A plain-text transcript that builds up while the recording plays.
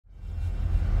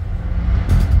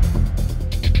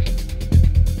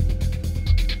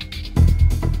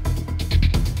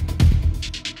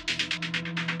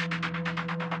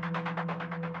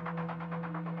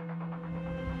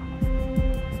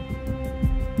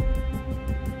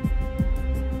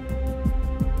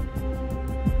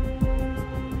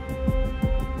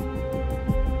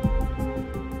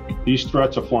These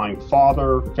threats are flying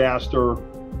farther, faster,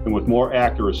 and with more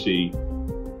accuracy,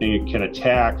 and it can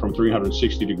attack from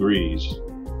 360 degrees.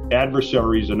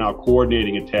 Adversaries are now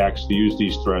coordinating attacks to use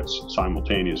these threats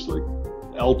simultaneously.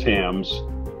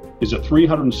 LTAMDS is a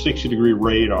 360-degree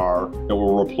radar that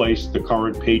will replace the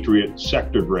current Patriot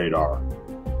sectored radar.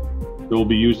 It will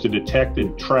be used to detect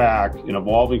and track an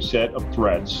evolving set of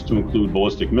threats to include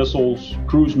ballistic missiles,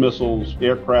 cruise missiles,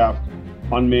 aircraft,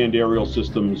 unmanned aerial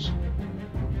systems.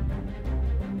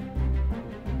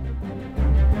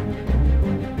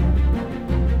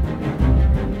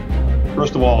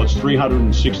 First of all, it's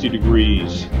 360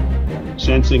 degrees,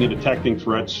 sensing and detecting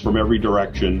threats from every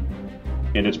direction,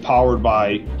 and it's powered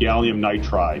by gallium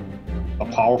nitride, a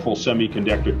powerful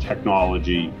semiconductor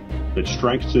technology that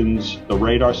strengthens the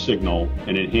radar signal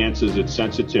and enhances its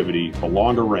sensitivity for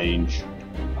longer range,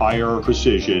 higher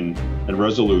precision and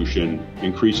resolution,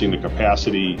 increasing the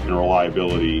capacity and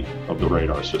reliability of the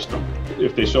radar system.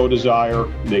 If they so desire,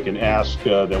 they can ask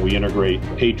that we integrate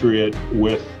Patriot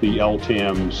with the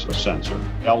LTAMDS sensor.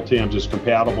 LTAMDS is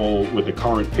compatible with the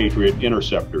current Patriot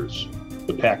interceptors,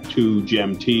 the PAC-2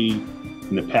 GEM-T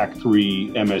and the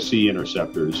PAC-3 MSE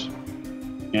interceptors.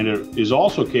 And it is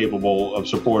also capable of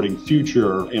supporting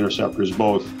future interceptors,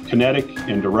 both kinetic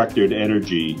and directed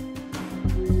energy.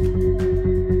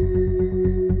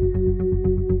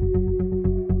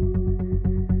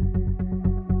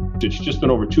 It's just been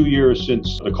over 2 years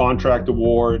since the contract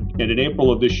award, and in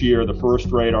April of this year, the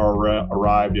first radar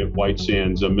arrived at White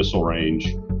Sands Missile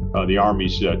Range, the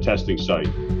Army's testing site.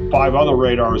 5 other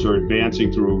radars are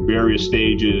advancing through various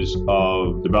stages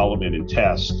of development and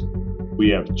test. We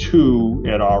have 2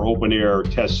 at our open-air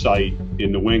test site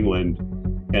in New England,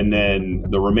 and then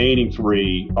the remaining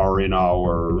 3 are in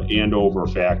our Andover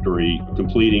factory,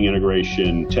 completing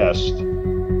integration test.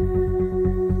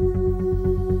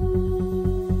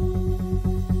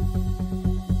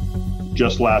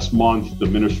 Just last month, the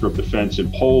Minister of Defense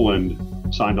in Poland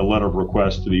signed a letter of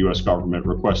request to the U.S. government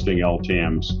requesting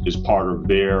LTAMDS as part of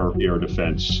their air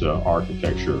defense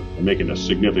architecture, making a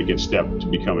significant step to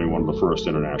becoming one of the first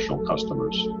international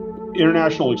customers.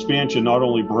 International expansion not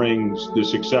only brings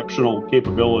this exceptional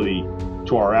capability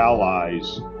to our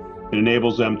allies, it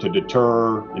enables them to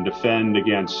deter and defend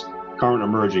against current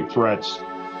emerging threats,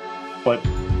 but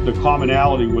the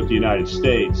commonality with the United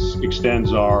States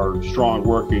extends our strong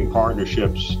working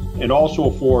partnerships and also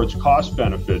affords cost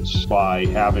benefits by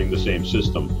having the same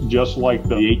system. Just like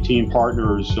the 18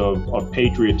 partners of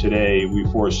Patriot today, we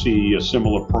foresee a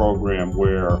similar program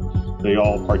where they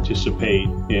all participate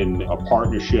in a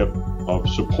partnership of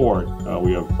support.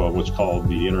 We have what's called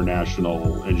the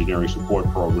International Engineering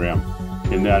Support Program,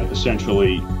 and that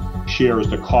essentially shares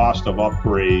the cost of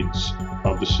upgrades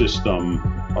of the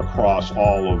system across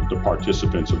all of the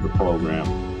participants of the program.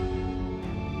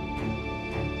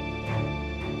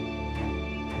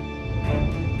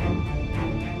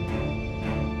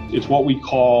 It's what we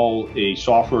call a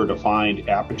software-defined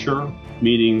aperture,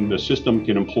 meaning the system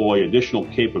can employ additional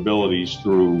capabilities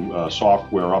through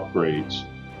software upgrades.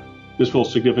 This will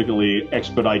significantly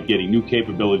expedite getting new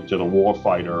capability to the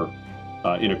warfighter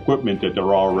in equipment that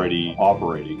they're already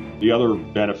operating. The other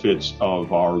benefits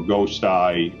of our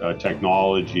GhostEye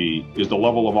technology is the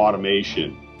level of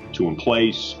automation to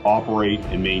emplace, operate,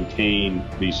 and maintain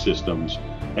these systems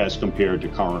as compared to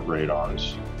current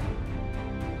radars.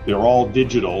 They're all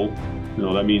digital.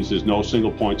 That means there's no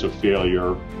single points of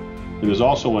failure. And there's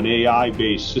also an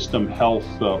AI-based system health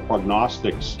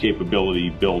prognostics capability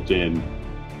built in.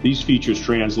 These features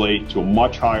translate to a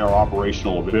much higher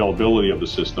operational availability of the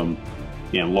system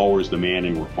and lowers the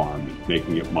manning requirement,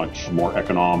 making it much more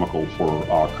economical for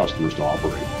our customers to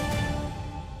operate.